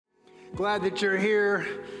Glad that you're here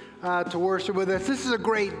to worship with us. This is a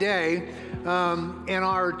great day in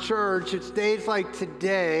our church. It's days like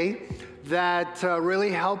today that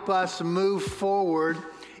really help us move forward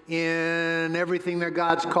in everything that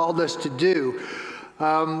God's called us to do.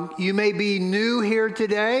 You may be new here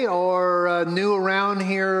today or new around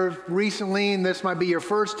here recently, and this might be your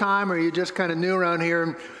first time, or you're just kind of new around here.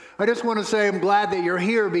 And I just want to say I'm glad that you're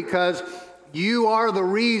here because you are the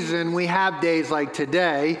reason we have days like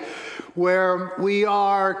today, where we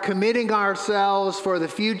are committing ourselves for the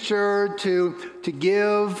future to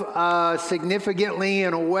give significantly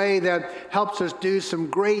in a way that helps us do some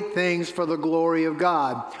great things for the glory of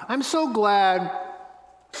God. I'm so glad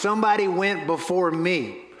somebody went before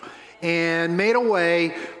me and made a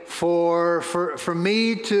way for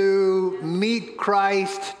me to meet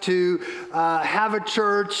Christ, to have a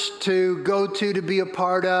church to go to be a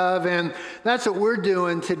part of, and that's what we're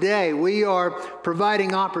doing today. We are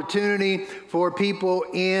providing opportunity for people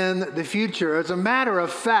in the future. As a matter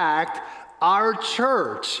of fact, our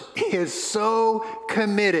church is so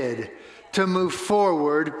committed to move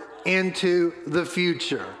forward into the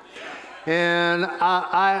future. And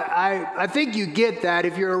I think you get that.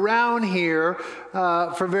 If you're around here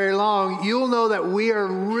for very long, you'll know that we are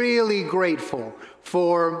really grateful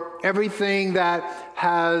for everything that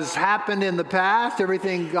has happened in the past,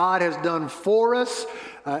 everything God has done for us,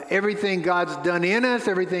 everything God's done in us,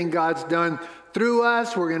 everything God's done through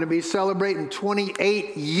us. We're going to be celebrating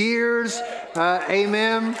 28 years,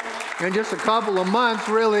 amen, in just a couple of months,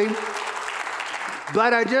 really.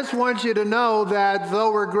 But I just want you to know that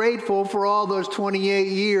though we're grateful for all those 28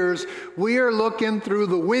 years, we are looking through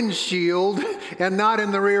the windshield and not in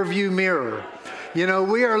the rear view mirror. You know,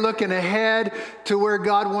 we are looking ahead to where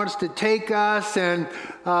God wants to take us. And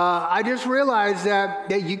I just realized that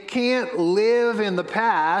you can't live in the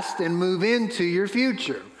past and move into your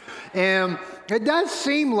future. And it does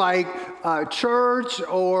seem like church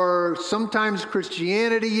or sometimes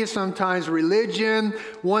Christianity, sometimes religion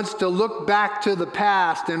wants to look back to the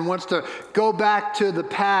past and wants to go back to the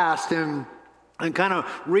past and kind of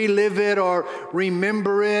relive it or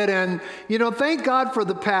remember it. And, you know, thank God for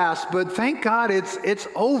the past, but thank God it's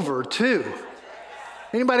over too.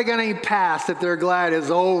 Anybody got any past that they're glad is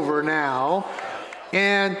over now?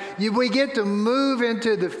 And we get to move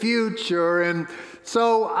into the future. And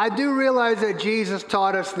so I do realize that Jesus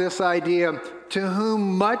taught us this idea: to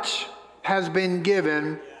whom much has been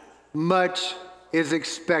given, much is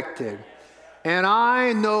expected. And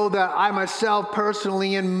I know that I myself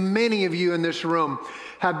personally, and many of you in this room,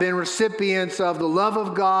 have been recipients of the love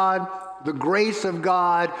of God, the grace of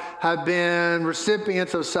God, have been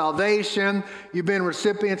recipients of salvation. You've been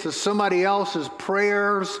recipients of somebody else's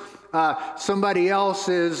prayers, somebody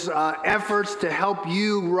else's efforts to help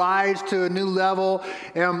you rise to a new level.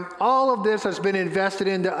 And all of this has been invested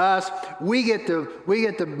into us. We get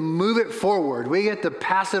to move it forward. We get to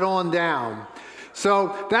pass it on down.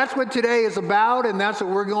 So that's what today is about, and that's what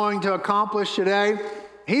we're going to accomplish today.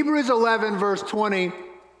 Hebrews 11 verse 20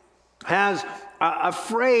 has a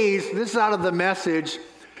phrase. This is out of the Message,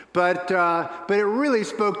 but it really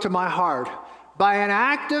spoke to my heart. By an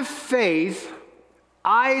act of faith,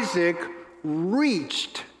 Isaac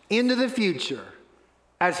reached into the future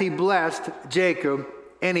as he blessed Jacob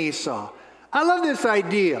and Esau. I love this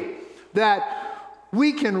idea that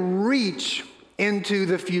we can reach into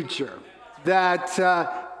the future, that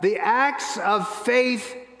the acts of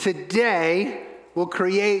faith today will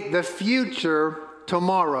create the future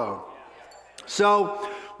tomorrow. So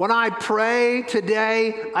when I pray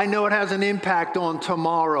today, I know it has an impact on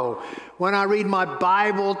tomorrow. When I read my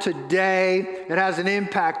Bible today, it has an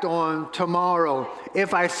impact on tomorrow.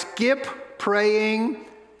 If I skip praying,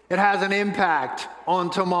 it has an impact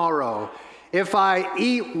on tomorrow. If I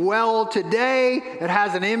eat well today, it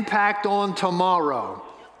has an impact on tomorrow.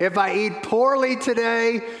 If I eat poorly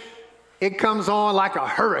today, it comes on like a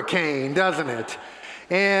hurricane, doesn't it?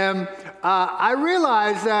 And I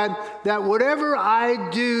realize that whatever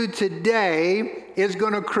I do today is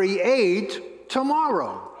going to create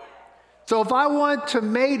tomorrow. So if I want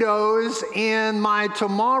tomatoes in my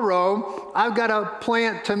tomorrow, I've got to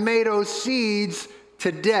plant tomato seeds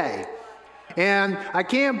today. And I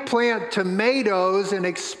can't plant tomatoes and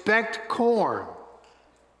expect corn.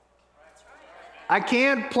 I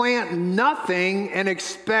can't plant nothing and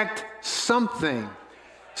expect something.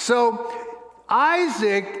 So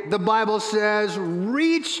Isaac, the Bible says,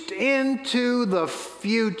 reached into the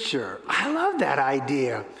future. I love that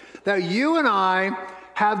idea, that you and I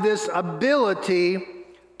have this ability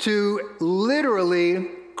to literally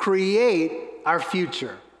create our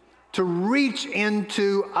future, to reach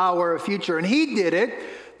into our future. And he did it.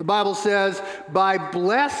 The Bible says, by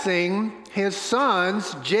blessing his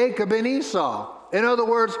sons, Jacob and Esau. In other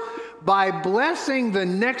words, by blessing the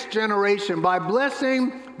next generation, by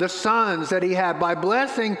blessing the sons that he had, by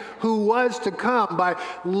blessing who was to come, by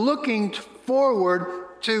looking forward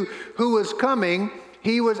to who was coming,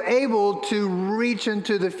 he was able to reach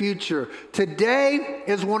into the future. Today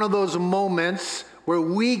is one of those moments where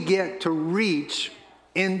we get to reach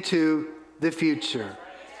into the future,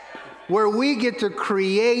 where we get to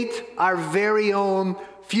create our very own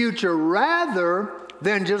future rather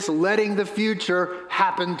than just letting the future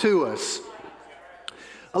happen to us.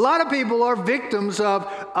 A lot of people are victims of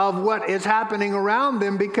what is happening around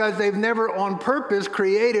them because they've never on purpose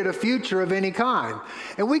created a future of any kind.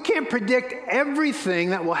 And we can't predict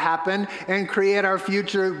everything that will happen and create our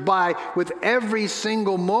future with every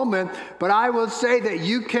single moment, but I will say that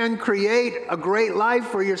you can create a great life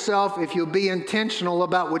for yourself if you'll be intentional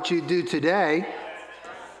about what you do today.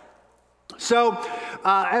 So,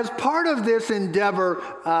 as part of this endeavor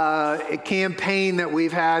campaign that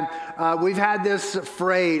we've had this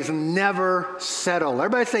phrase, never settle.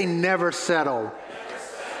 Everybody say never settle.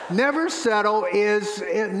 Never settle is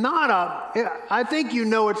not I think you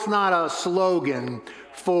know it's not a slogan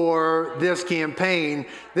for this campaign.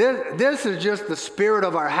 This is just the spirit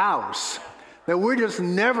of our house. That we're just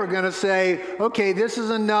never going to say, okay, this is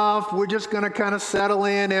enough. We're just going to kind of settle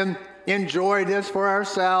in and enjoy this for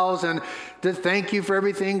ourselves and to thank you for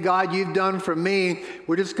everything, God, you've done for me.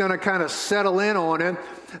 We're just going to kind of settle in on it.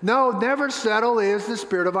 No, never settle is the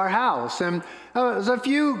spirit of our house. And it was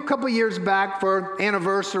a couple years back for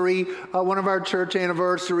anniversary, one of our church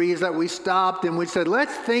anniversaries that we stopped and we said,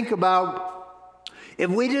 let's think about if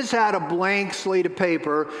we just had a blank slate of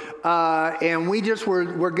paper and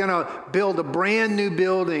we're going to build a brand new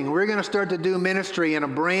building, we're going to start to do ministry in a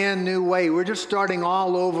brand new way. We're just starting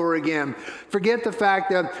all over again. Forget the fact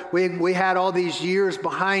that we had all these years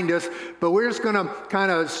behind us, but we're just going to kind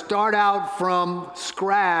of start out from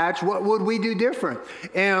scratch. What would we do different?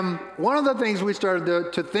 And one of the things we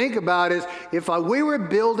started to think about is if we were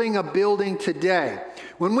building a building today,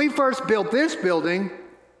 when we first built this building,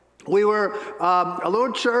 we were a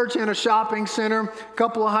little church in a shopping center, a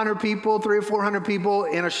couple of hundred people, 300 or 400 people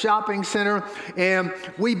in a shopping center. And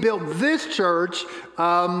we built this church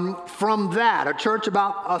from that, a church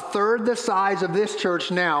about a third the size of this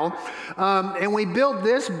church now. And we built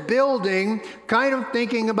this building kind of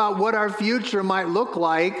thinking about what our future might look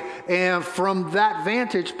like and from that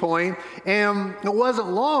vantage point. And it wasn't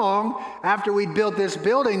long after we built this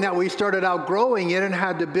building that we started outgrowing it and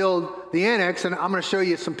had to build the annex, and I'm going to show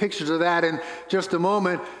you some pictures of that in just a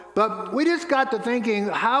moment. But we just got to thinking,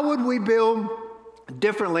 how would we build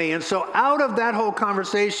differently? And so out of that whole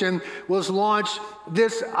conversation was launched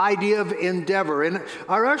this idea of endeavor. And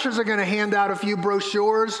our ushers are going to hand out a few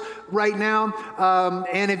brochures right now.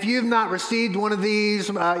 And if you've not received one of these,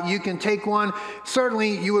 you can take one.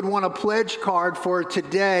 Certainly you would want a pledge card for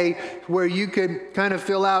today where you could kind of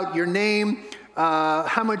fill out your name,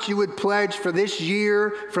 how much you would pledge for this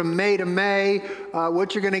year from May to May,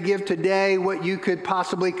 what you're going to give today, what you could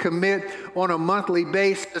possibly commit on a monthly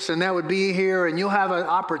basis, and that would be here. And you'll have an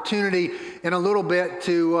opportunity in a little bit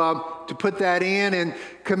to put that in and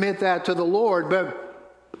commit that to the Lord.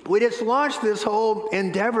 But we just launched this whole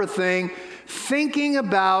endeavor thing thinking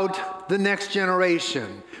about the next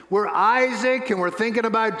generation. We're Isaac and we're thinking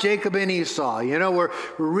about Jacob and Esau. You know, we're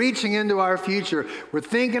reaching into our future. We're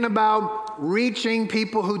thinking about reaching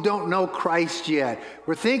people who don't know Christ yet.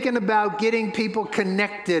 We're thinking about getting people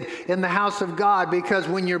connected in the house of God, because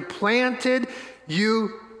when you're planted,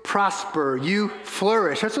 you prosper, you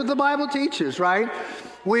flourish. That's what the Bible teaches, right?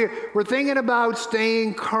 We're thinking about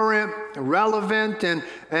staying current, relevant,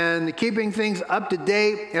 and keeping things up to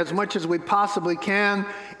date as much as we possibly can.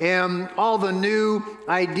 And all the new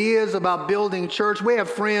ideas about building church. We have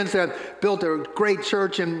friends that built a great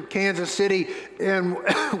church in Kansas City, and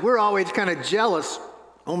we're always kind of jealous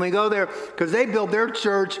when we go there, because they built their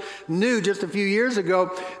church new just a few years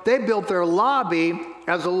ago. They built their lobby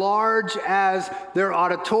as large as their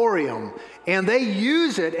auditorium. And they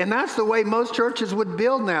use it, and that's the way most churches would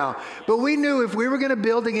build now. But we knew if we were going to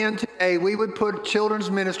build again today, we would put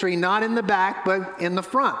children's ministry not in the back, but in the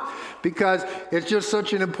front, because it's just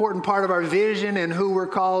such an important part of our vision and who we're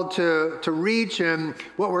called to reach and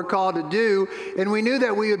what we're called to do. And we knew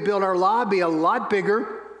that we would build our lobby a lot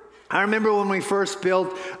bigger. I remember when we first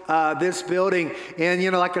built this building, and, you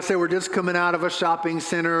know, like I said, we're just coming out of a shopping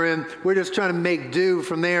center, and we're just trying to make do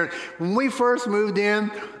from there. When we first moved in,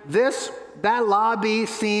 that lobby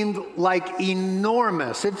seemed like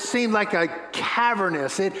enormous. It seemed like a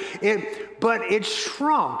cavernous. But it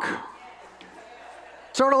shrunk.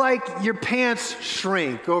 Sort of like your pants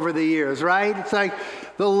shrink over the years, right? It's like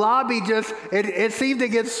the lobby just, it seemed to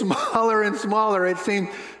get smaller and smaller. It seemed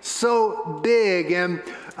so big. And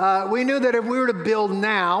we knew that if we were to build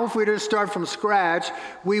now, if we were to start from scratch,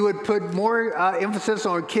 we would put more emphasis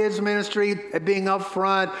on kids ministry being up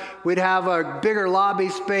front. We'd have a bigger lobby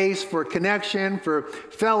space for connection, for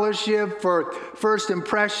fellowship, for first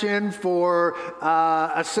impression, for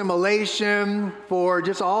assimilation, for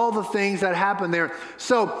just all the things that happen there.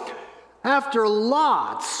 So after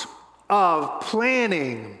lots of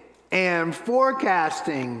planning and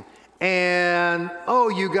forecasting and, oh,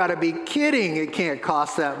 you got to be kidding, it can't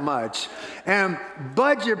cost that much. And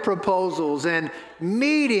budget proposals and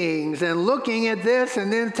meetings and looking at this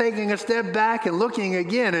and then taking a step back and looking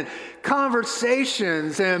again and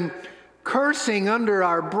conversations and cursing under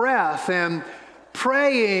our breath and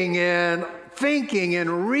praying and thinking and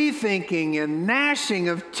rethinking and gnashing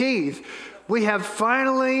of teeth. We have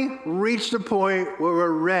finally reached a point where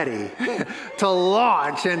we're ready to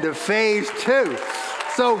launch into phase 2.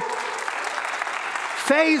 So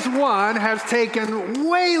phase 1 has taken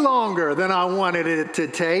way longer than I wanted it to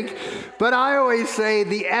take, but I always say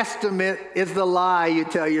the estimate is the lie you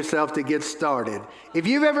tell yourself to get started. If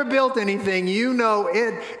you've ever built anything, you know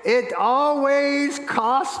it always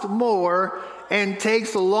costs more and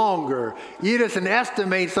takes longer. You just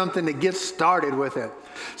estimate something to get started with it.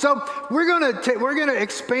 So we're gonna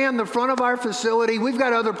expand the front of our facility. We've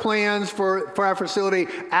got other plans for our facility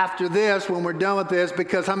after this when we're done with this,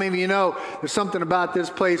 because how many of you know there's something about this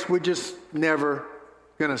place we're just never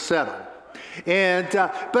gonna settle. And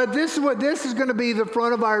but this is going to be the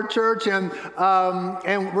front of our church, and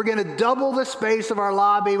we're going to double the space of our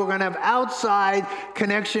lobby. We're going to have outside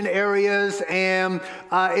connection areas, and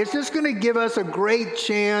it's just going to give us a great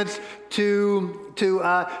chance to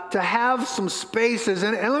have some spaces.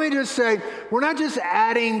 And let me just say, we're not just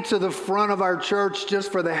adding to the front of our church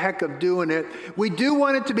just for the heck of doing it. We do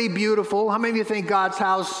want it to be beautiful. How many of you think God's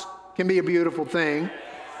house can be a beautiful thing?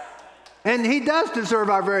 And he does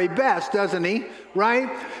deserve our very best, doesn't he? Right?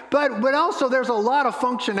 But also there's a lot of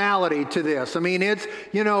functionality to this. I mean, it's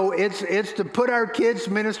to put our kids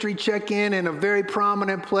ministry check-in in a very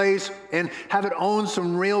prominent place and have it own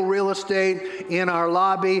some real estate in our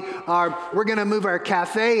lobby. We're going to move our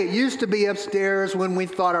cafe. It used to be upstairs when we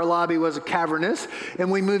thought our lobby was cavernous,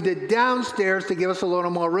 and we moved it downstairs to give us a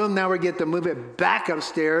little more room. Now we get to move it back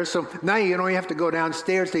upstairs. So now you don't have to go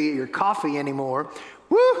downstairs to get your coffee anymore.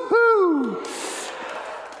 Woohoo!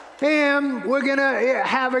 And we're going to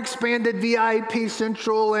have expanded VIP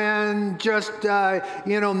Central and just,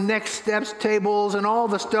 next steps tables and all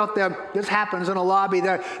the stuff that just happens in a lobby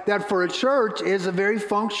that for a church is a very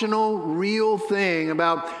functional, real thing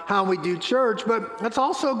about how we do church. But it's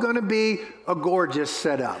also going to be a gorgeous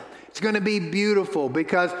setup. It's going to be beautiful,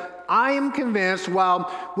 because I am convinced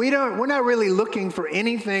while we're not really looking for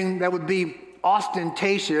anything that would be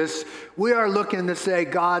ostentatious, we are looking to say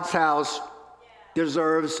God's house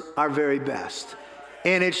deserves our very best,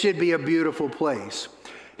 and it should be a beautiful place.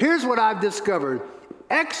 Here's what I've discovered: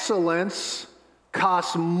 excellence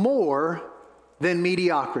costs more than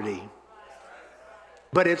mediocrity,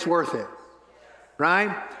 but it's worth it,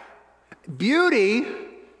 right? Beauty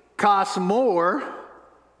costs more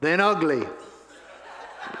than ugly,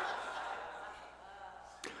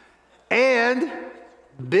 and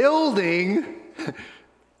building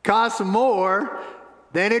costs more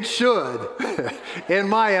than it should, in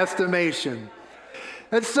my estimation.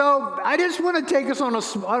 And so I just want to take us on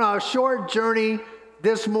a short journey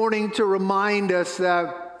this morning to remind us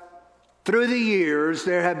that through the years,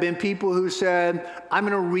 there have been people who said, I'm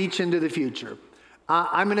going to reach into the future.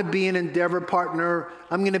 I'm going to be an Endeavor partner.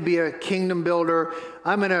 I'm going to be a kingdom builder.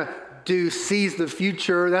 I'm going to seize the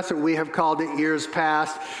future. That's what we have called it years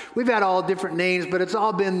past. We've had all different names, but it's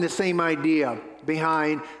all been the same idea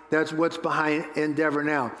behind. That's what's behind Endeavor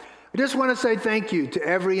now. I just want to say thank you to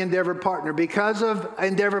every Endeavor partner. Because of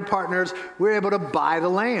Endeavor partners, we're able to buy the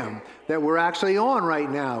land that we're actually on right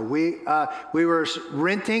now. We were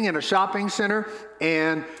renting in a shopping center,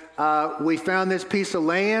 and we found this piece of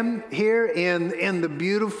land here in the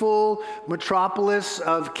beautiful metropolis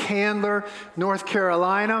of Candler, North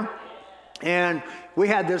Carolina. And we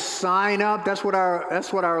had this sign up. That's what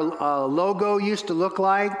our logo used to look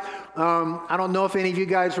like. I don't know if any of you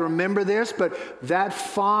guys remember this, but that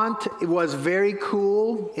font was very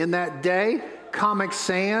cool in that day. Comic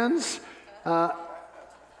Sans. The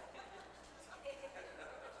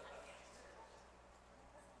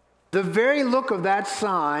very look of that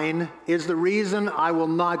sign is the reason I will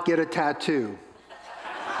not get a tattoo.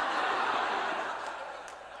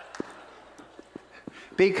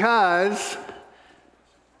 Because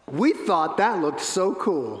We thought that looked so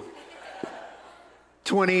cool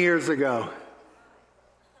 20 years ago,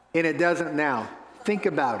 and it doesn't now. Think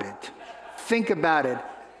about it. Think about it,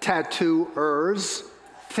 tattooers.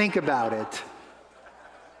 Think about it.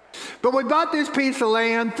 But we bought this piece of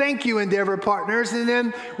land, thank you Endeavor Partners, and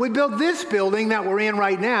then we built this building that we're in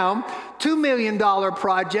right now, $2 million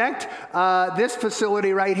project, this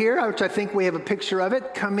facility right here, which I think we have a picture of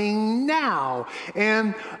it coming now.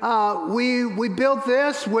 And we built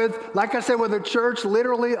this with, like I said, with a church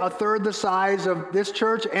literally a third the size of this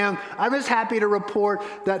church, and I'm just happy to report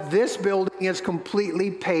that this building is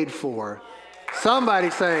completely paid for. Somebody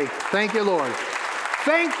say, thank you, Lord.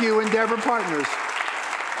 Thank you, Endeavor Partners.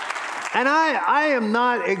 And I am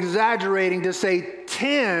not exaggerating to say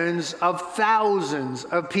tens of thousands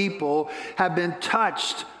of people have been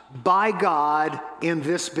touched by God in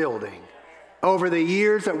this building over the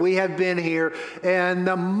years that we have been here, and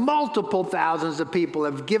the multiple thousands of people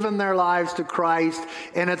have given their lives to Christ,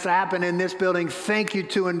 and it's happened in this building. Thank you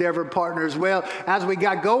to Endeavor Partners. Well, as we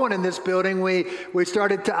got going in this building, we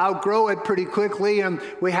started to outgrow it pretty quickly, and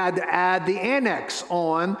we had to add the annex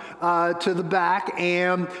on to the back,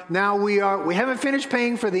 and now we haven't finished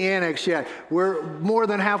paying for the annex yet. We're more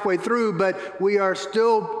than halfway through, but we are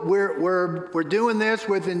still, we're doing this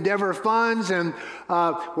with Endeavor funds, and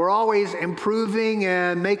we're always improving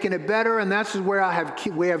and making it better, and that's where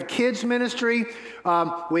we have kids ministry,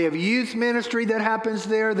 we have youth ministry that happens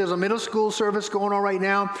there. There's a middle school service going on right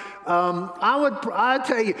now. I'd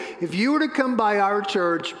tell you, if you were to come by our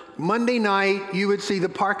church Monday night, you would see the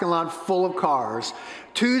parking lot full of cars.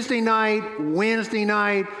 Tuesday night, Wednesday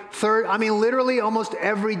night, literally almost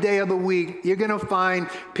every day of the week, you're going to find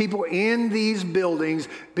people in these buildings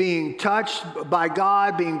being touched by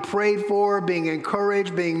God, being prayed for, being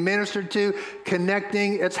encouraged, being ministered to,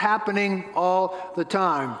 connecting. It's happening all the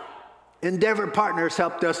time. Endeavor Partners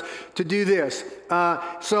helped us to do this.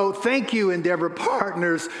 So thank you, Endeavor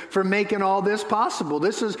Partners, for making all this possible.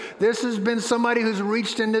 This has been somebody who's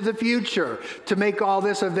reached into the future to make all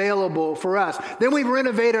this available for us. Then we've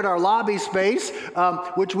renovated our lobby space,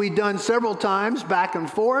 which we've done several times back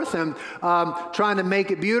and forth, and trying to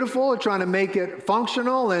make it beautiful, trying to make it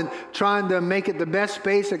functional, and trying to make it the best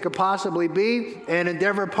space it could possibly be. And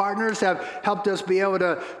Endeavor Partners have helped us be able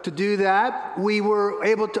to do that. We were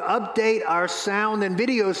able to update our sound and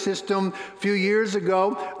video system a few years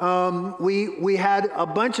ago. We had a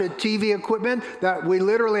bunch of TV equipment that we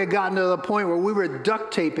literally had gotten to the point where we were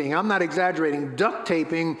duct taping, I'm not exaggerating, duct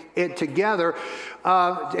taping it together.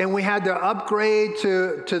 And we had to upgrade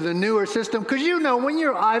to the newer system, because when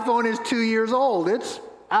your iPhone is 2 years old, it's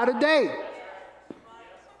out of date.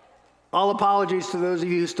 All apologies to those of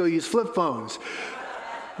you who still use flip phones.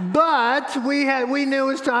 But we knew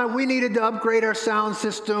it was time. We needed to upgrade our sound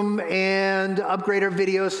system and upgrade our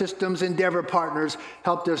video systems. Endeavor Partners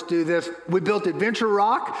helped us do this. We built Adventure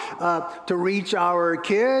Rock to reach our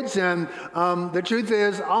kids. And the truth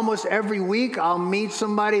is, almost every week I'll meet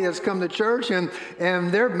somebody that's come to church, and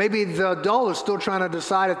maybe the adult is still trying to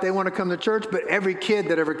decide if they want to come to church. But every kid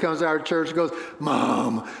that ever comes to our church goes,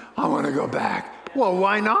 "Mom, I want to go back." Well,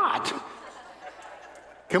 why not?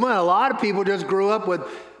 Come on, a lot of people just grew up with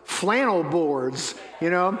flannel boards,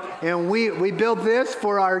 and we built this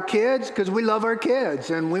for our kids because we love our kids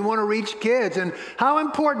and we want to reach kids. And how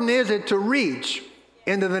important is it to reach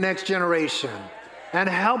into the next generation and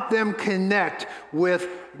help them connect with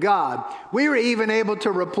God? We were even able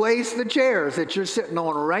to replace the chairs that you're sitting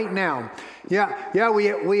on right now. We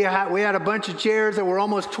had a bunch of chairs that were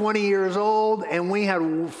almost 20 years old, and we had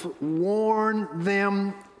worn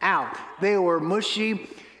them out. They were mushy,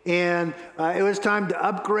 and it was time to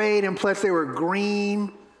upgrade, and plus they were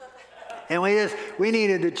green, and we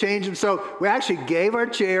needed to change them. So we actually gave our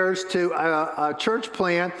chairs to a church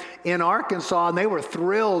plant in Arkansas, and they were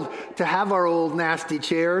thrilled to have our old nasty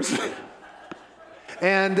chairs.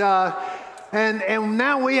 And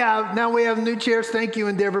now we have new chairs. Thank you,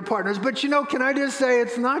 Endeavor Partners. But can I just say,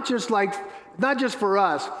 it's not just for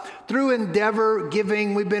us. Through Endeavor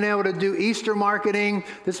Giving, we've been able to do Easter marketing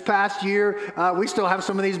this past year. We still have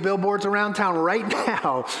some of these billboards around town right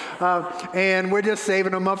now, and we're just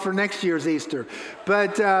saving them up for next year's Easter.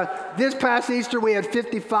 But this past Easter, we had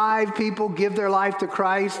 55 people give their life to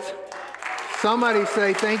Christ. Somebody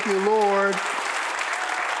say, "Thank you, Lord."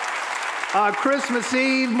 Christmas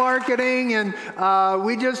Eve marketing, and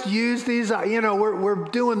we just use these, we're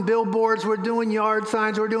doing billboards, we're doing yard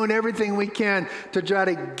signs, we're doing everything we can to try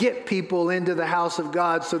to get people into the house of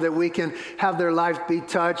God so that we can have their life be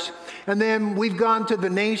touched. And then we've gone to the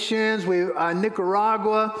nations,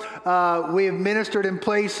 Nicaragua, we have ministered in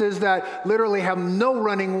places that literally have no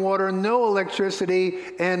running water, no electricity,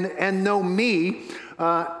 and no me.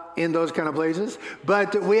 In those kind of places.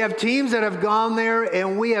 But we have teams that have gone there,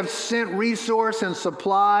 and we have sent resource and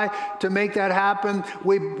supply to make that happen.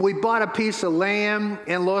 We bought a piece of land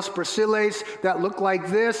in Los Persiles that looked like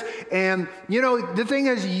this. And, the thing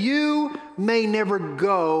is, you may never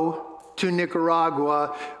go to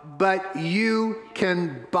Nicaragua, but you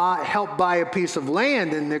can help buy a piece of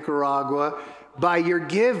land in Nicaragua by your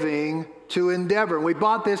giving to Endeavor. We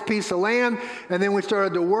bought this piece of land, and then we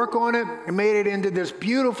started to work on it and made it into this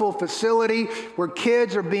beautiful facility where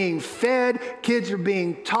kids are being fed, kids are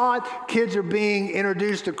being taught, kids are being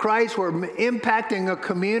introduced to Christ. We're impacting a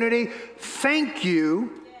community. Thank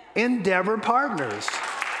you, Endeavor Partners,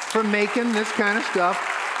 for making this kind of stuff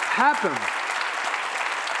happen.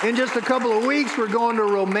 In just a couple of weeks, we're going to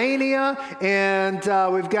Romania, and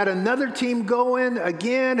we've got another team going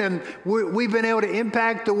again, and we've been able to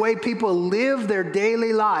impact the way people live their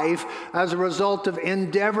daily life as a result of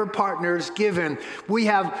Endeavor Partners giving. We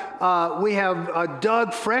have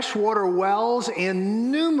dug freshwater wells in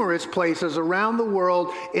numerous places around the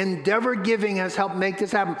world. Endeavor Giving has helped make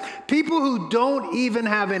this happen. People who don't even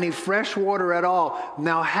have any fresh water at all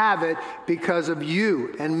now have it because of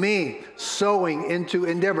you and me sowing into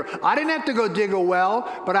Endeavor. I didn't have to go dig a well,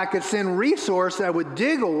 but I could send resource that would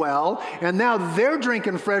dig a well, and now they're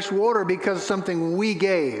drinking fresh water because of something we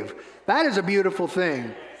gave. That is a beautiful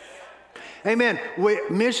thing. Amen.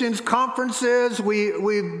 Missions conferences,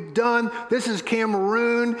 we've done. This is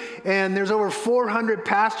Cameroon, and there's over 400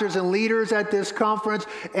 pastors and leaders at this conference,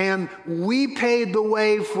 and we paid the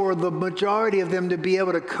way for the majority of them to be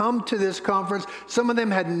able to come to this conference. Some of them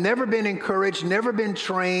had never been encouraged, never been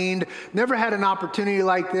trained, never had an opportunity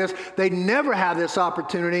like this. They'd never have this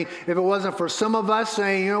opportunity if it wasn't for some of us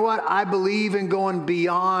saying, you know what, I believe in going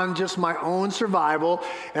beyond just my own survival,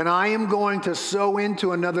 and I am going to sow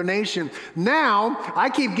into another nation. Now, I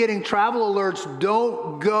keep getting travel alerts,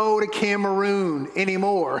 don't go to Cameroon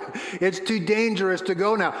anymore. It's too dangerous to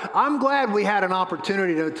go now. I'm glad we had an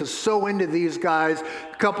opportunity to sow into these guys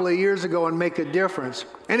a couple of years ago and make a difference.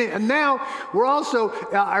 And now, we're also,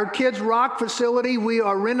 our Kids Rock facility, we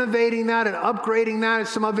are renovating that and upgrading that.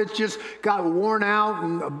 Some of it's just got worn out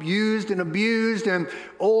and abused and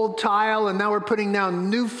old tile, and now we're putting down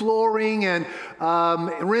new flooring and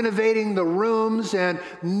renovating the rooms and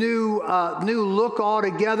new look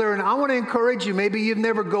altogether. And I want to encourage you, maybe you've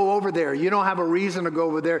never go over there. You don't have a reason to go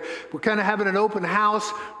over there. We're kind of having an open house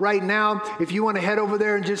right now. If you want to head over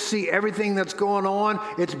there and just see everything that's going on,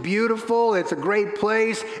 it's beautiful. It's a great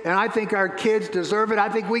place. And I think our kids deserve it. I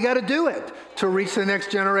think we got to do it to reach the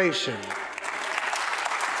next generation.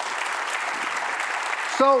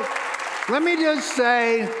 So let me just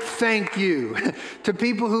say thank you to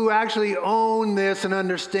people who actually own this and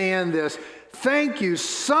understand this. Thank you.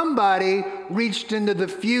 Somebody reached into the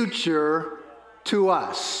future to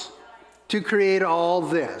us to create all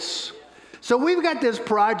this. So we've got this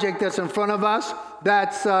project that's in front of us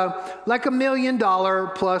that's like $1 million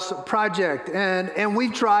plus project. And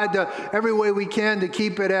we've tried every way we can to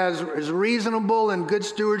keep it as reasonable and good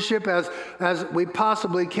stewardship as we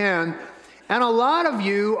possibly can. And a lot of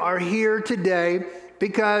you are here today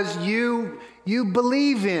because you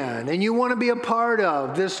believe in and you want to be a part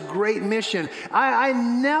of this great mission. I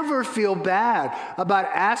never feel bad about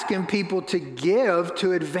asking people to give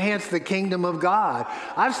to advance the kingdom of God.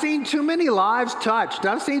 I've seen too many lives touched.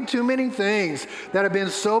 I've seen too many things that have been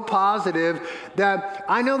so positive that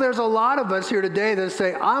I know there's a lot of us here today that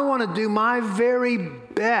say, I want to do my very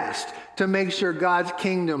best to make sure God's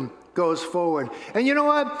kingdom goes forward. And you know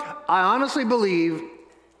what? I honestly believe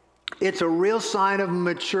it's a real sign of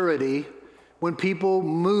maturity when people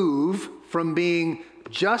move from being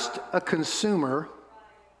just a consumer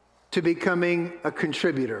to becoming a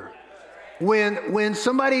contributor. When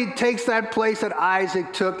somebody takes that place that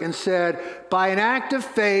Isaac took and said, by an act of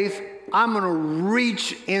faith, I'm going to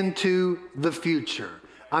reach into the future.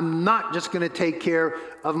 I'm not just going to take care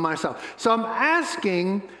of myself. So I'm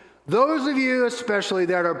asking those of you especially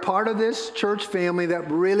that are part of this church family that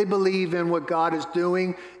really believe in what God is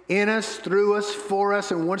doing in us, through us, for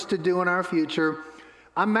us, and wants to do in our future,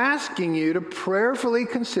 I'm asking you to prayerfully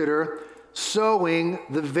consider sowing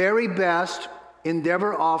the very best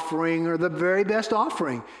Endeavor offering or the very best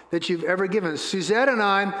offering that you've ever given. Suzette and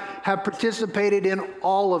I have participated in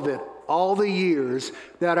all of it all the years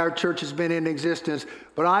that our church has been in existence.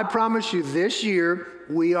 But I promise you, this year,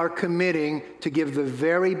 we are committing to give the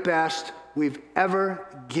very best we've ever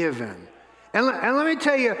given. And let me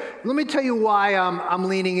tell you why I'm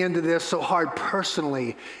leaning into this so hard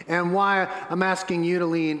personally, and why I'm asking you to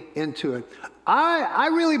lean into it. I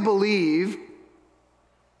really believe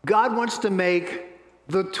God wants to make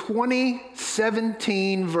the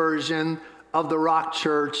 2017 version of the Rock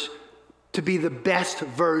Church to be the best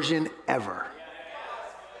version ever.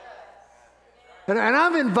 And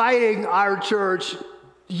I'm inviting our church,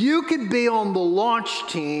 you could be on the launch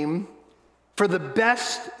team for the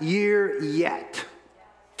best year yet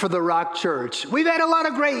for the Rock Church. We've had a lot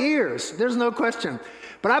of great years, there's no question.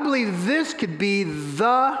 But I believe this could be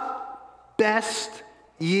the best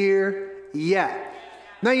year yet.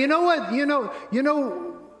 Now, you know what? You know,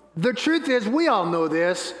 the truth is, we all know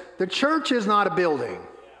this. The church is not a building.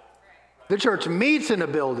 The church meets in a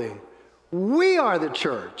building. We are the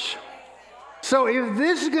church. So if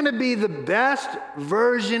this is going to be the best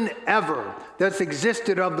version ever that's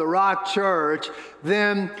existed of the Rock Church,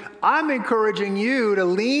 then I'm encouraging you to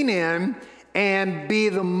lean in and be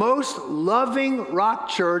the most loving Rock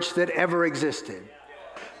Church that ever existed.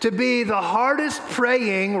 To be the hardest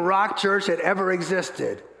praying Rock Church that ever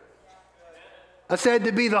existed. I said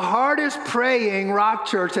to be the hardest praying Rock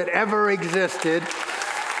Church that ever existed.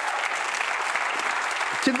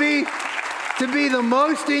 To be the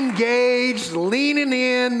most engaged, leaning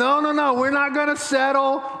in. No, we're not going to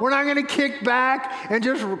settle. We're not going to kick back and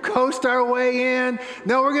just coast our way in.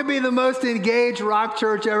 No, we're going to be the most engaged Rock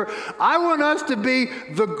Church ever. I want us to be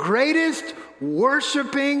the greatest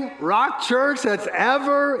worshiping Rock Church that's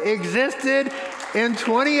ever existed in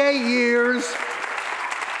 28 years.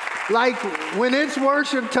 Like when it's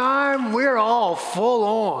worship time, we're all full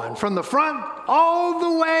on from the front all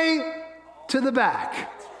the way to the back.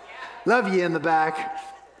 Love you in the back.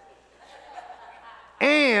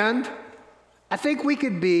 And I think we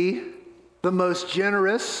could be the most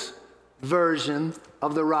generous version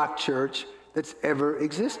of the Rock Church that's ever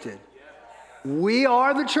existed. We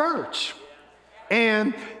are the church.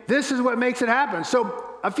 And this is what makes it happen.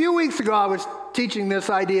 So a few weeks ago, I was teaching this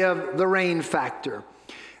idea of the rain factor.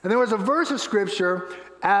 And there was a verse of Scripture,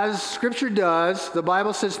 as Scripture does. The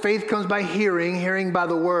Bible says faith comes by hearing, hearing by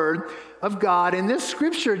the word of God. And this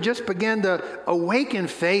Scripture just began to awaken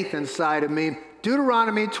faith inside of me.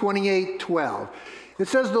 Deuteronomy 28:12. It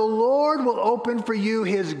says, the Lord will open for you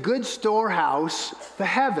his good storehouse, the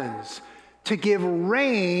heavens, to give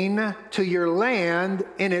rain to your land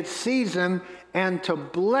in its season, and to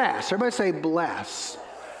bless. Everybody say bless.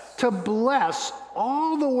 To bless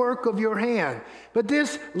all the work of your hand. But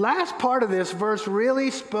this last part of this verse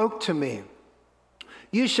really spoke to me.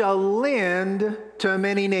 You shall lend to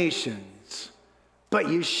many nations, but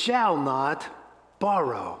you shall not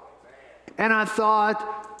borrow. And I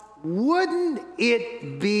thought, wouldn't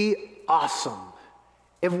it be awesome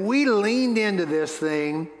if we leaned into this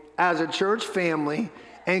thing as a church family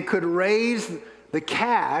and could raise the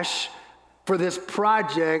cash for this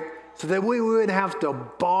project so that we wouldn't have to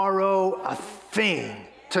borrow a thing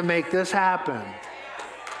to make this happen?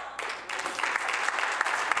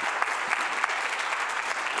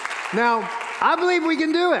 Now, I believe we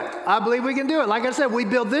can do it. I believe we can do it. Like I said, we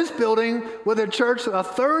built this building with a church a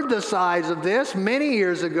third the size of this many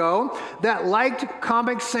years ago that liked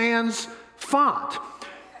Comic Sans font.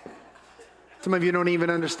 Some of you don't even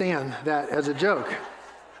understand that as a joke.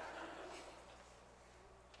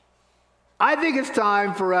 I think it's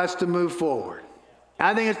time for us to move forward.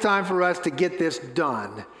 I think it's time for us to get this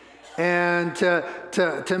done and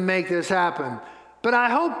to make this happen. But I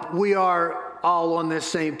hope we are all on this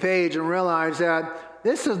same page and realize that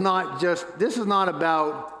this is not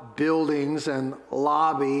about buildings and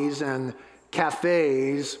lobbies and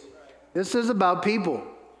cafes. This is about people.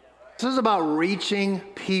 This is about reaching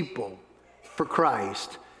people for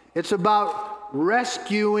Christ. It's about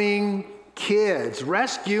rescuing kids,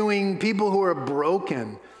 rescuing people who are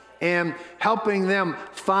broken, and helping them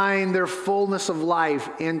find their fullness of life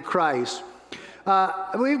in Christ.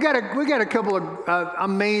 We've got a couple of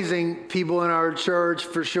amazing people in our church,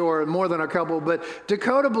 for sure, more than a couple, but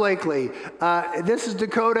Dakota Blakely. This is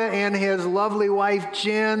Dakota and his lovely wife,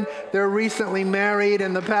 Jen. They're recently married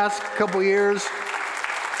in the past couple years.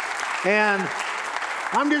 And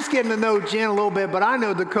I'm just getting to know Jen a little bit, but I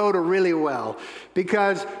know Dakota really well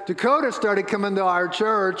because Dakota started coming to our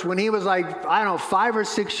church when he was 5 or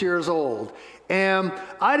 6 years old. And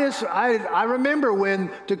I remember when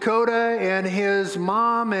Dakota and his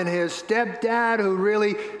mom and his stepdad, who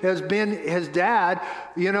really has been his dad,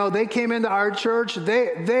 they came into our church. They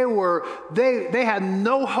had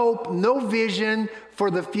no hope, no vision for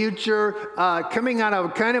the future, coming out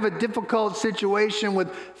of kind of a difficult situation with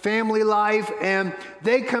family life. And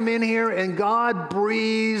they come in here and God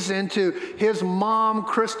breathes into his mom,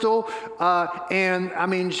 Crystal. And I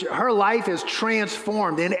mean, her life is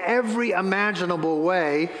transformed in every imaginable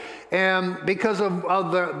way. And because of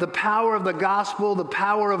the power of the gospel, the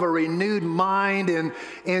power of a renewed mind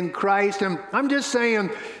in Christ. And I'm just saying,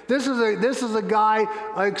 this is a guy,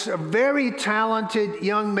 a very talented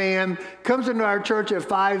young man, comes into our church at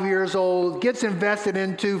 5 years old, gets invested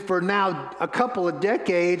into for now a couple of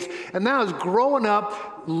decades, and now is growing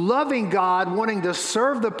up, loving God, wanting to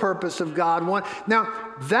serve the purpose of God. Now,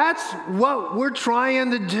 that's what we're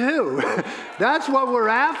trying to do. That's what we're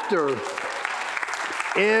after.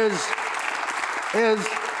 There's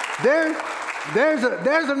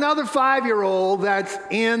another 5-year-old that's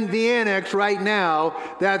in the annex right now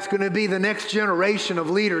that's going to be the next generation of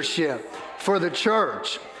leadership for the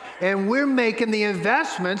church. And we're making the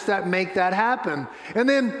investments that make that happen. And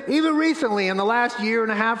then even recently, in the last year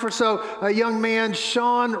and a half or so, a young man,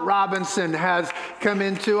 Sean Robinson, has come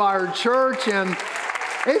into our church. And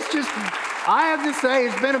it's just, I have to say,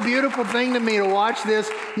 it's been a beautiful thing to me to watch this,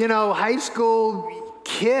 high school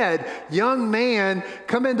kid, young man,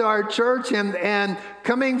 come into our church and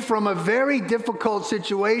coming from a very difficult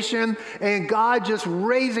situation, and God just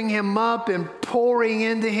raising him up and pouring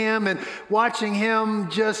into him and watching him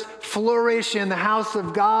just flourish in the house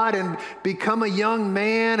of God and become a young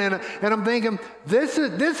man. And I'm thinking, this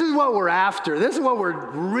is what we're after. This is what we're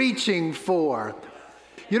reaching for.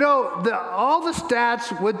 All the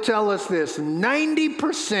stats would tell us this: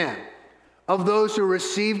 90% of those who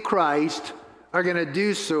receive Christ are going to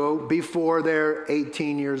do so before they're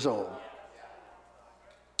 18 years old.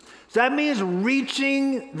 So that means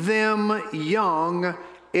reaching them young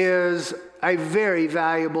is a very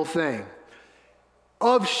valuable thing.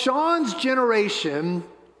 Of Sean's generation,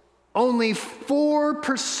 only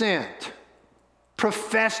 4%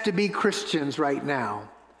 profess to be Christians right now.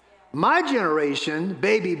 My generation,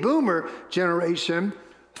 baby boomer generation,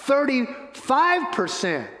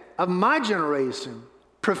 35% of my generation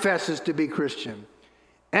professes to be Christian.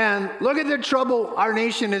 And look at the trouble our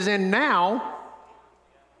nation is in now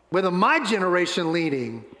with my generation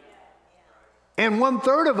leading. And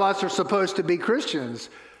 1/3 of us are supposed to be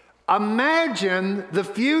Christians. Imagine the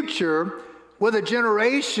future with a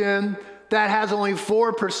generation that has only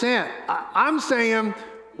 4%. I'm saying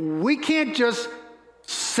we can't just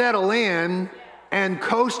settle in and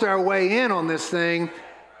coast our way in on this thing.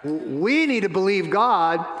 We need to believe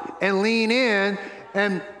God and lean in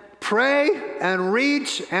and pray and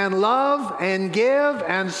reach and love and give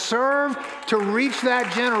and serve to reach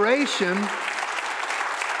that generation.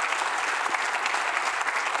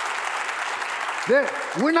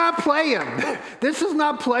 We're not playing. This is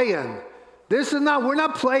not playing. We're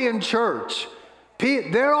not playing church.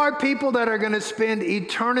 There are people that are going to spend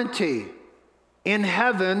eternity in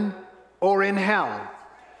heaven or in hell.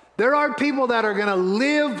 There are people that are going to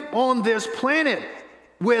live on this planet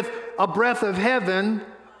with a breath of heaven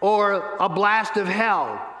or a blast of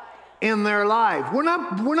hell in their life. We're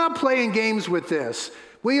not playing games with this.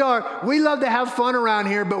 We love to have fun around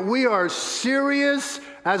here, but we are serious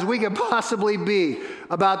as we could possibly be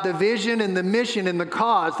about the vision and the mission and the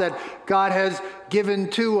cause that God has given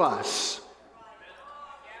to us.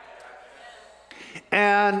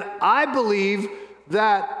 And I believe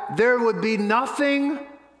that there would be nothing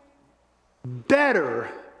better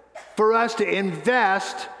for us to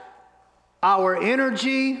invest our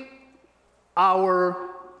energy, our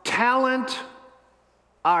talent,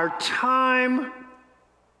 our time,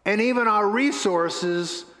 and even our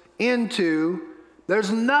resources into.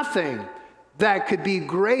 There's nothing that could be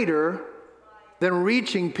greater than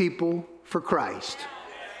reaching people for Christ.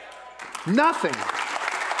 Nothing.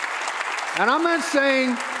 And I'm not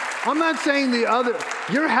saying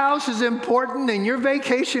your house is important and your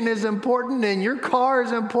vacation is important and your car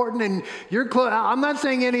is important and your clothes. I'm not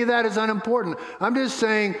saying any of that is unimportant. I'm just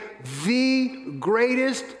saying the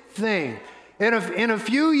greatest thing. And if in a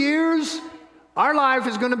few years, our life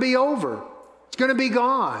is going to be over. It's going to be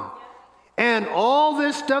gone. And all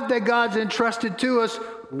this stuff that God's entrusted to us,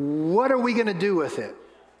 what are we going to do with it?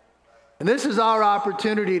 And this is our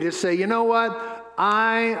opportunity to say, you know what?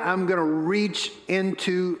 I am going to reach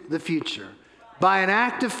into the future. By an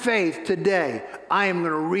act of faith today, I am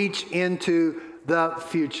going to reach into the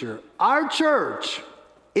future. Our church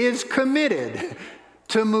is committed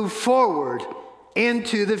to move forward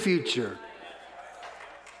into the future.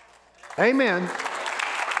 Amen.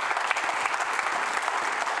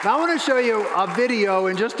 Now I want to show you a video.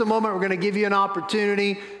 In just a moment, we're going to give you an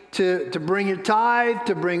opportunity to bring your tithe,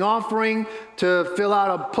 to bring offering, to fill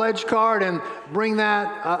out a pledge card and bring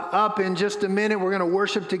that up in just a minute. We're going to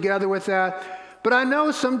worship together with that. But I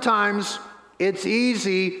know sometimes it's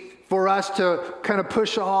easy for us to kind of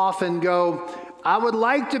push off and go, I would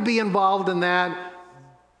like to be involved in that,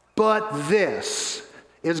 but this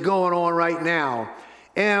is going on right now.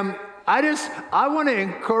 And I want to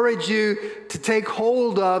encourage you to take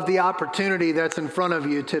hold of the opportunity that's in front of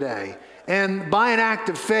you today. And by an act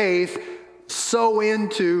of faith, sow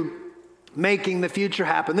into making the future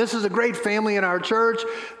happen. This is a great family in our church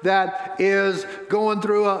that is going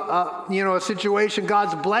through a situation.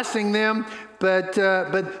 God's blessing them, but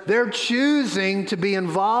they're choosing to be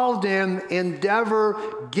involved in Endeavor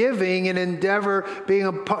giving and Endeavor being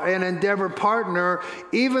an Endeavor partner,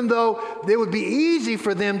 even though it would be easy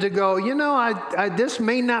for them to go, this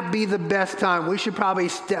may not be the best time. We should probably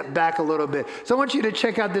step back a little bit. So I want you to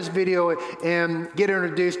check out this video and get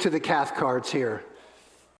introduced to the Cathcards here.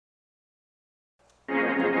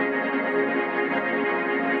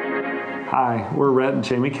 Hi, we're Rhett and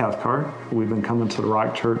Jamie Cathcart. We've been coming to the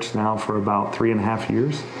Rock Church now for about 3.5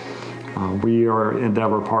 years. We are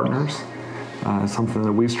Endeavor partners, something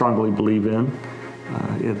that we strongly believe in.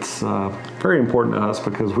 It's very important to us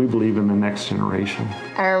because we believe in the next generation.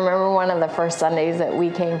 I remember one of the first Sundays that we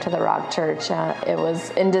came to the Rock Church. It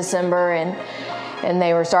was in December, and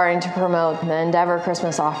they were starting to promote the Endeavor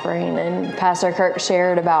Christmas offering, and Pastor Kirk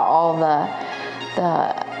shared about all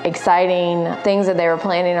the exciting things that they were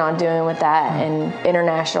planning on doing with that, and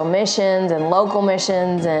international missions and local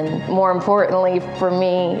missions, and more importantly for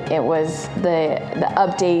me, it was the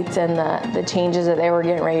updates and the changes that they were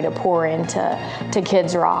getting ready to pour into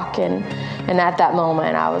Kids Rock, and at that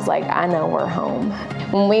moment I was like, I know we're home.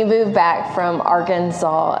 When we moved back from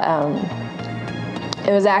Arkansas,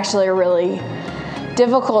 it was actually a really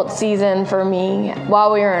difficult season for me.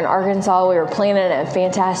 While we were in Arkansas, we were planning a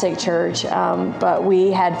fantastic church, but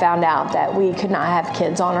we had found out that we could not have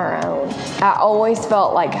kids on our own. I always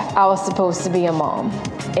felt like I was supposed to be a mom.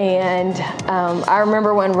 And I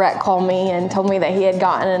remember when Rhett called me and told me that he had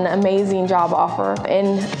gotten an amazing job offer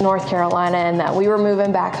in North Carolina and that we were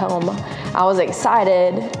moving back home. I was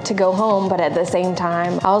excited to go home, but at the same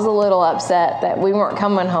time, I was a little upset that we weren't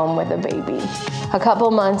coming home with a baby. A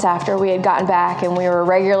couple months after we had gotten back and we were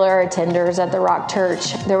regular attenders at the Rock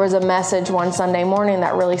Church, there was a message one Sunday morning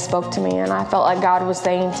that really spoke to me, and I felt like God was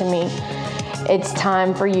saying to me, it's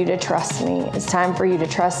time for you to trust me. It's time for you to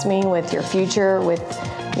trust me with your future, with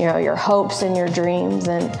your hopes and your dreams,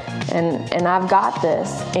 and I've got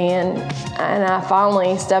this. And I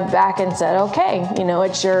finally stepped back and said, okay,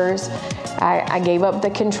 it's yours. I gave up the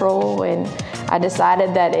control, and I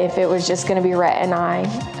decided that if it was just going to be Rhett and I,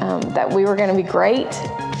 that we were going to be great.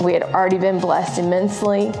 We had already been blessed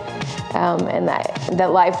immensely, and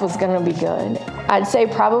that life was going to be good. I'd say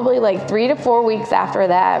probably like 3 to 4 weeks after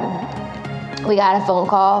that, we got a phone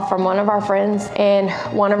call from one of our friends, and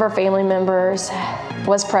one of our family members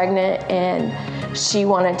was pregnant, and she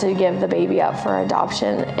wanted to give the baby up for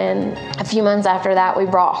adoption. And a few months after that, we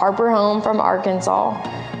brought Harper home from Arkansas,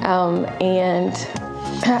 and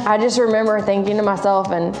I just remember thinking to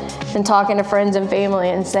myself and talking to friends and family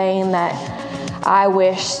and saying that I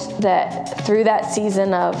wish that through that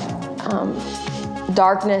season of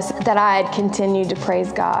darkness that I had continued to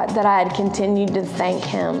praise God, that I had continued to thank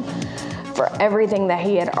Him for everything that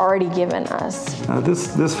He had already given us.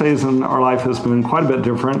 This phase in our life has been quite a bit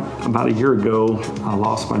different. About a year ago, I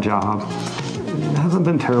lost my job. It hasn't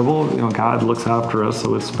been terrible. God looks after us,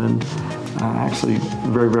 so it's been actually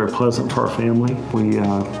very, very pleasant for our family. We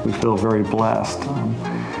feel very blessed.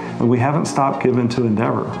 And we haven't stopped giving to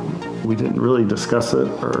Endeavor. We didn't really discuss it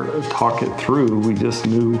or talk it through. We just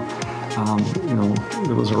knew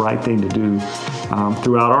it was the right thing to do.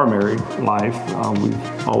 Throughout our married life,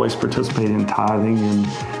 we've always participated in tithing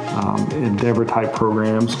and Endeavor type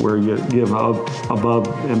programs where you give above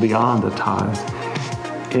and beyond the tithe.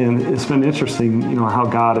 And it's been interesting, how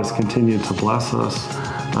God has continued to bless us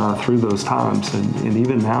through those times. And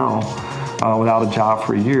even now, without a job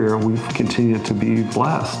for a year, we've continued to be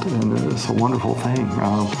blessed, and it's a wonderful thing.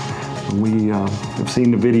 We have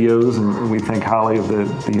seen the videos, and we think highly of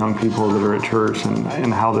the young people that are at church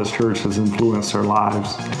and how this church has influenced their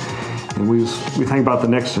lives. And we think about the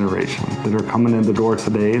next generation that are coming in the door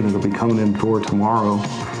today, that will be coming in the door tomorrow,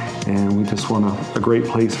 and we just want a great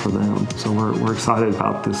place for them. So we're excited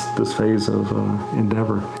about this phase of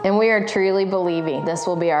Endeavor. And we are truly believing this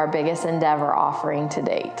will be our biggest Endeavor offering to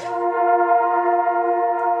date.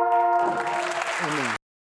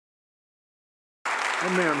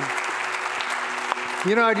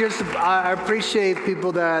 I appreciate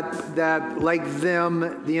people that like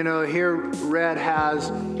them, here Red has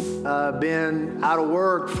been out of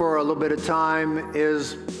work for a little bit of time,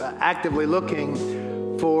 is actively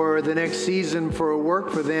looking for the next season for work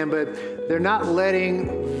for them, but they're not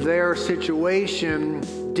letting their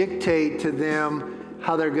situation dictate to them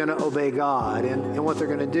how they're going to obey God and what they're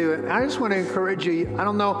going to do. And I just want to encourage you, I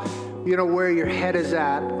don't know, where your head is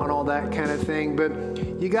at on all that kind of thing, but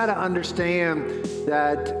you got to understand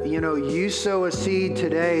that, you sow a seed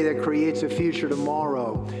today that creates a future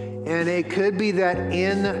tomorrow. And it could be that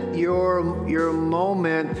in your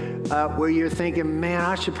moment where you're thinking, man,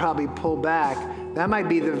 I should probably pull back, that might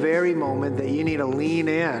be the very moment that you need to lean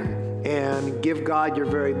in and give God your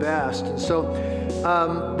very best. And so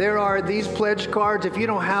there are these pledge cards. If you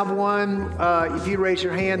don't have one, if you raise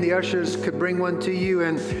your hand, the ushers could bring one to you,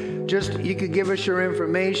 and just you could give us your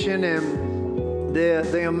information and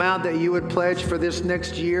the amount that you would pledge for this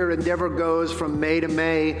next year. Endeavor goes from May to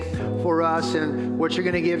May for us, and what you're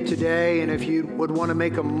going to give today, and if you would want to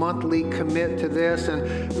make a monthly commit to this,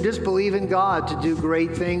 and just believe in God to do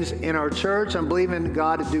great things in our church. I'm believing in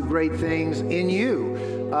God to do great things in you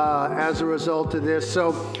as a result of this.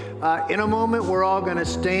 So in a moment, we're all going to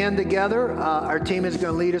stand together. Our team is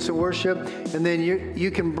going to lead us in worship, and then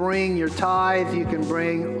you can bring your tithe, you can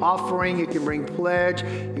bring offering, you can bring pledge,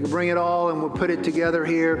 you can bring it all, and we'll put it together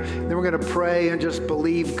here. Then we're going to pray and just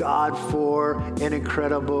believe God for an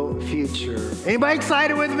incredible future. Anybody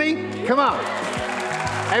excited with me? Come on.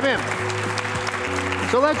 Amen.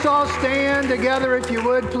 So let's all stand together, if you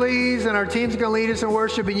would, please, and our team's going to lead us in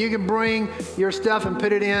worship, and you can bring your stuff and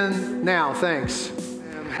put it in now. Thanks.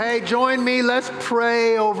 Hey, join me. Let's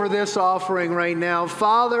pray over this offering right now.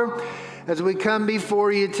 Father, as we come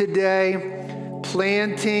before you today,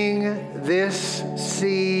 planting this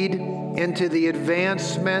seed into the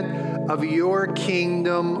advancement of your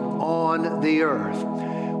kingdom on the earth.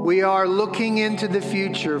 We are looking into the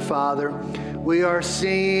future, Father. We are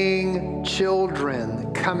seeing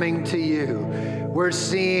children coming to you. We're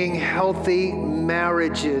seeing healthy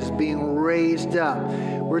marriages being raised up.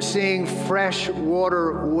 We're seeing fresh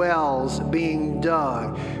water wells being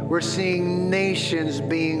dug. We're seeing nations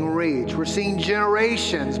being reached. We're seeing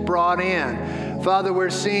generations brought in. Father, we're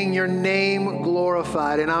seeing your name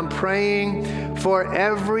glorified. And I'm praying for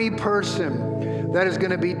every person that is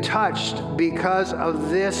going to be touched because of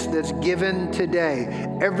this that's given today.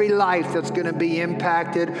 Every life that's going to be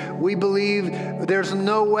impacted. We believe there's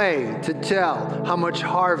no way to tell how much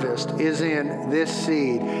harvest is in this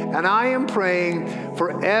seed. And I am praying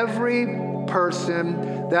for every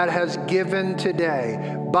person that has given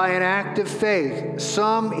today by an act of faith,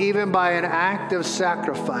 some even by an act of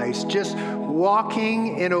sacrifice, just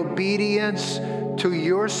walking in obedience to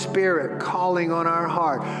your Spirit calling on our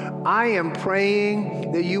heart. I am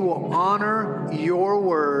praying that you will honor your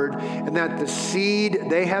word and that the seed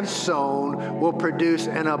they have sown will produce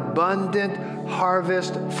an abundant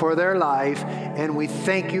harvest for their life, and we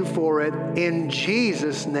thank you for it in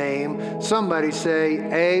Jesus' name. Somebody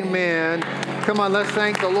say amen. Come on, let's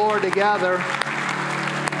thank the Lord together.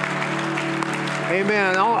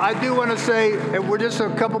 Amen. I do want to say, we're just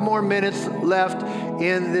a couple more minutes left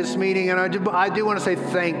in this meeting, and I do want to say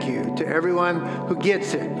thank you to everyone who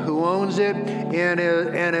gets it, who owns it, and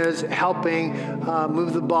is helping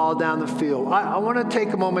move the ball down the field. I want to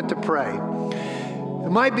take a moment to pray. It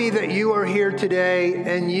might be that you are here today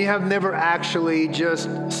and you have never actually just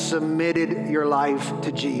submitted your life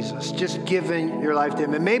to Jesus, just given your life to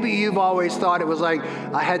him. And maybe you've always thought it was like,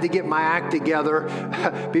 I had to get my act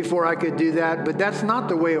together before I could do that, but that's not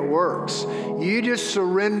the way it works. You just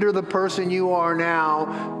surrender the person you are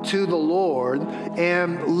now to the Lord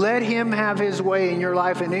and let him have his way in your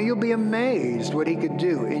life, and then you'll be amazed what he could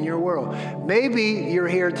do in your world. Maybe you're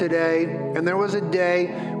here today and there was a day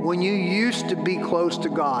when you used to be close to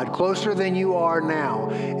God, closer than you are now.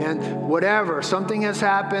 And whatever, something has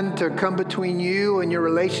happened to come between you and your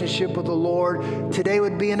relationship with the Lord. Today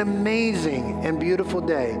would be an amazing and beautiful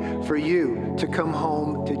day for you to come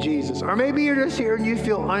home to Jesus. Or maybe you're just here and you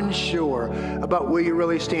feel unsure about where you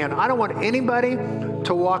really stand. I don't want anybody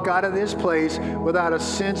to walk out of this place without a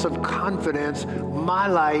sense of confidence. My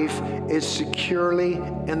life is securely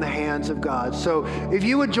in the hands of God. So if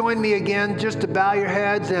you would join me again, just to bow your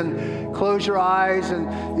heads and close your eyes.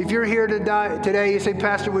 And if you're here today, you say,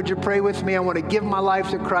 Pastor, would you pray with me? I want to give my life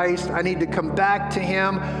to Christ. I need to come back to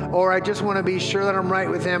him, or I just want to be sure that I'm right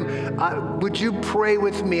with him. Would you pray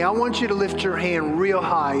with me? I want you to lift your hand real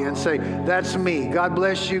high and say, that's me. God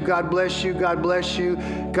bless you. God bless you. God bless you.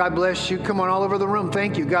 God bless you. Come on, all over the room.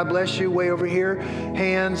 Thank you. God bless you. Way over here.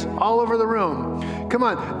 Hands all over the room. Come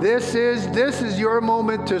on. This is your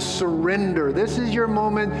moment to surrender. This is your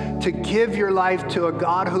moment to give your life to a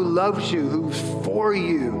God who loves you, who's for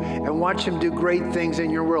you, and watch him do great things in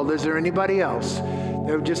your world. Is there anybody else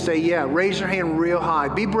that would just say, yeah, raise your hand real high.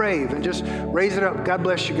 Be brave and just raise it up. God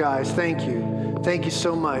bless you guys. Thank you. Thank you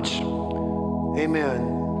so much.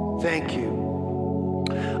 Amen. Thank you.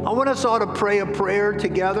 I want us all to pray a prayer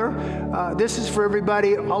together. This is for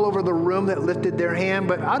everybody all over the room that lifted their hand,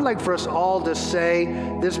 but I'd like for us all to say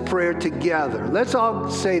this prayer together. Let's all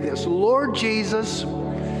say this. Lord Jesus,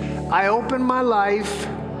 I open my life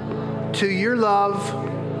to your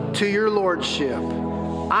love, to your lordship.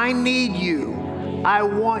 I need you. I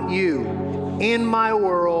want you in my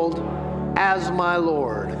world as my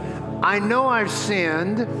Lord. I know I've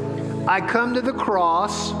sinned. I come to the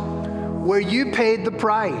cross where you paid the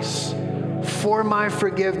price for my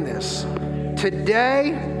forgiveness.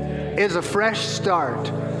 Today is a fresh start,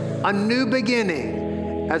 a new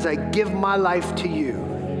beginning as I give my life to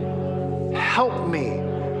you. Help me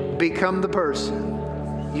become the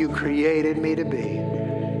person you created me to be.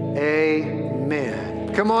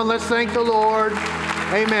 Amen. Come on, let's thank the Lord.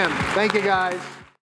 Amen. Thank you, guys.